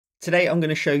Today I'm going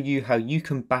to show you how you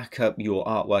can back up your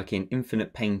artwork in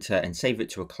Infinite Painter and save it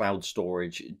to a cloud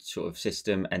storage sort of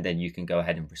system, and then you can go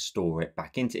ahead and restore it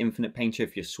back into Infinite Painter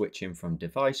if you're switching from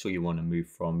device or you want to move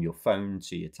from your phone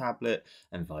to your tablet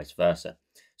and vice versa.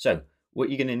 So what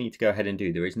you're going to need to go ahead and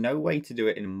do, there is no way to do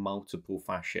it in multiple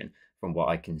fashion from what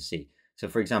I can see. So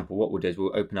for example, what we'll do is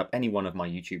we'll open up any one of my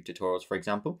YouTube tutorials, for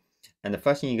example, and the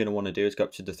first thing you're going to want to do is go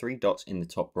up to the three dots in the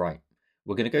top right.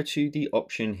 We're going to go to the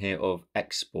option here of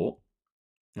export.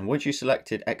 And once you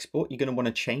selected export, you're going to want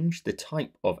to change the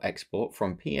type of export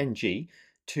from PNG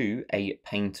to a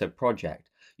Painter project.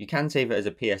 You can save it as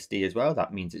a PSD as well.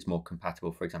 That means it's more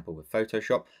compatible, for example, with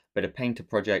Photoshop, but a Painter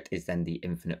project is then the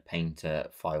Infinite Painter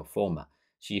file format.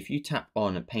 So if you tap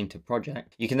on a Painter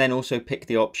project, you can then also pick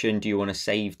the option, do you want to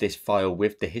save this file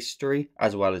with the history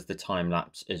as well as the time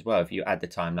lapse as well? If you add the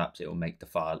time lapse, it will make the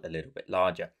file a little bit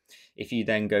larger. If you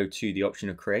then go to the option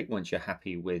of create, once you're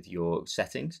happy with your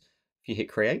settings, if you hit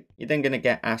create, you're then going to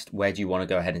get asked where do you want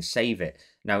to go ahead and save it.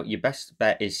 Now, your best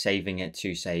bet is saving it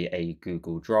to, say, a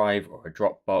Google Drive or a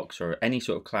Dropbox or any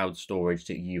sort of cloud storage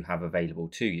that you have available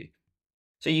to you.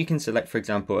 So you can select, for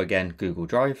example, again, Google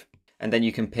Drive, and then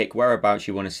you can pick whereabouts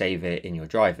you want to save it in your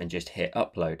drive and just hit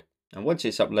upload. And once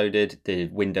it's uploaded, the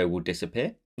window will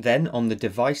disappear. Then on the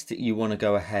device that you want to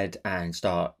go ahead and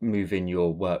start moving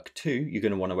your work to, you're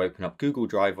going to want to open up Google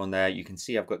Drive on there. You can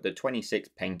see I've got the 26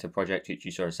 Painter project, which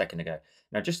you saw a second ago.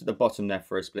 Now, just at the bottom there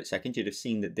for a split second, you'd have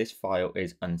seen that this file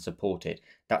is unsupported.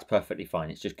 That's perfectly fine.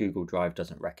 It's just Google Drive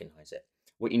doesn't recognize it.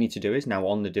 What you need to do is now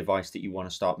on the device that you want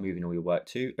to start moving all your work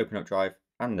to, open up Drive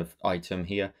and the item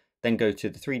here, then go to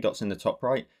the three dots in the top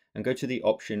right and go to the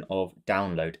option of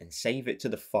download and save it to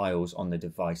the files on the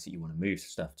device that you want to move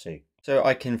stuff to. So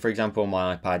I can, for example, on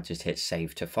my iPad, just hit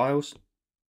save to files.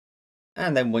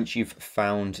 And then once you've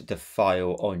found the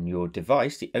file on your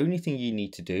device, the only thing you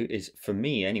need to do is, for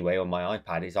me anyway, on my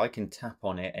iPad, is I can tap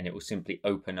on it and it will simply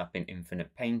open up in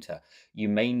Infinite Painter. You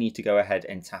may need to go ahead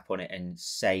and tap on it and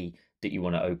say that you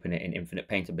want to open it in Infinite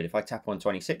Painter. But if I tap on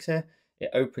 26 here, it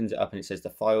opens it up and it says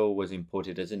the file was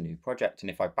imported as a new project. And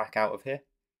if I back out of here,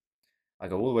 I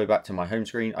go all the way back to my home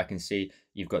screen, I can see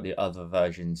you've got the other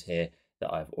versions here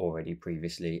that I've already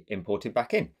previously imported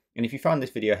back in. And if you found this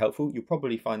video helpful, you'll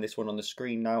probably find this one on the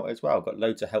screen now as well. I've got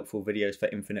loads of helpful videos for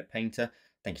Infinite Painter.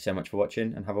 Thank you so much for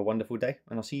watching and have a wonderful day,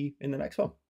 and I'll see you in the next one.